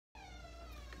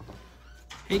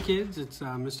Hey kids, it's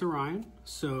Mr. Ryan.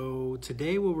 So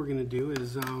today what we're gonna do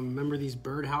is, remember these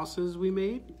bird houses we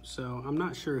made? So I'm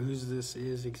not sure whose this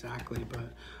is exactly,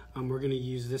 but we're gonna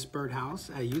use this bird house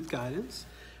at Youth Guidance.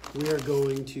 We are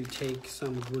going to take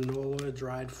some granola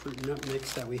dried fruit nut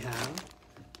mix that we have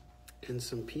and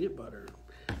some peanut butter.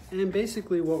 And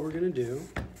basically what we're gonna do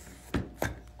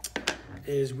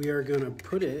is we are gonna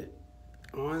put it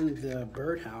on the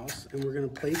birdhouse and we're gonna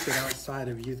place it outside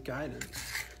of Youth Guidance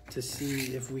to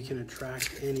see if we can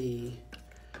attract any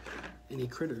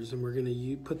critters. And we're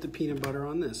gonna put the peanut butter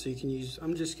on this. So you can use,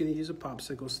 I'm just gonna use a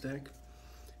popsicle stick.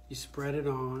 You spread it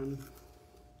on.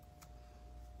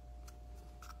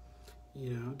 You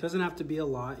know, it doesn't have to be a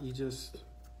lot. You just,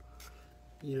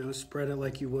 you know, spread it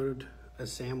like you would a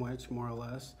sandwich, more or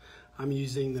less. I'm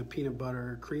using the peanut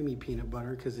butter, creamy peanut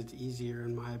butter, because it's easier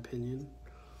in my opinion.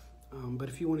 But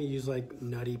if you want to use like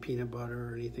nutty peanut butter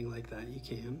or anything like that, you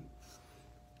can.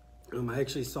 I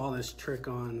actually saw this trick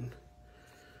on,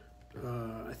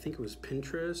 I think it was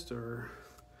Pinterest or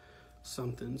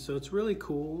something. So it's really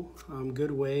cool.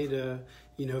 Good way to,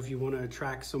 you know, if you want to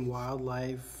attract some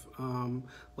wildlife,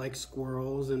 like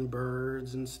squirrels and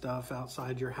birds and stuff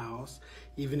outside your house.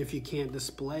 Even if you can't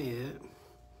display it,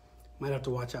 might have to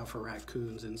watch out for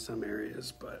raccoons in some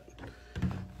areas, but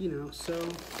you know, so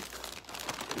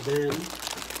then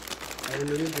what I'm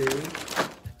gonna do,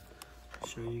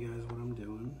 show you guys what I'm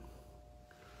doing.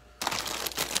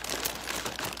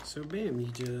 So bam, you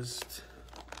just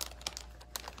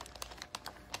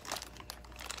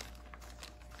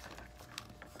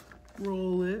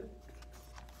roll it.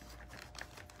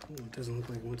 Oh, it doesn't look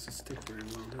like it wants to stick very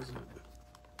well, does it?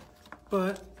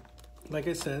 But like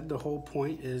I said, the whole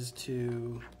point is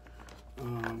to,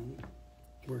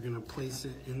 we're gonna place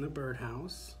it in the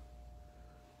birdhouse,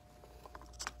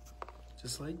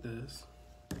 just like this.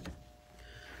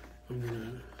 I'm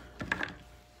gonna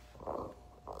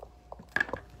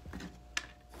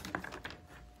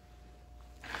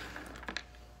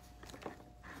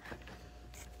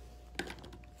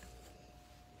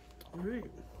all right.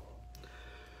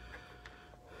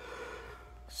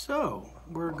 So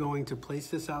we're going to place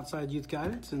this outside Youth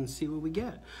Guidance and see what we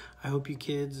get. I hope you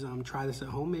kids try this at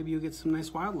home. Maybe you'll get some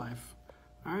nice wildlife.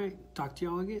 All right, talk to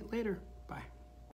y'all again later.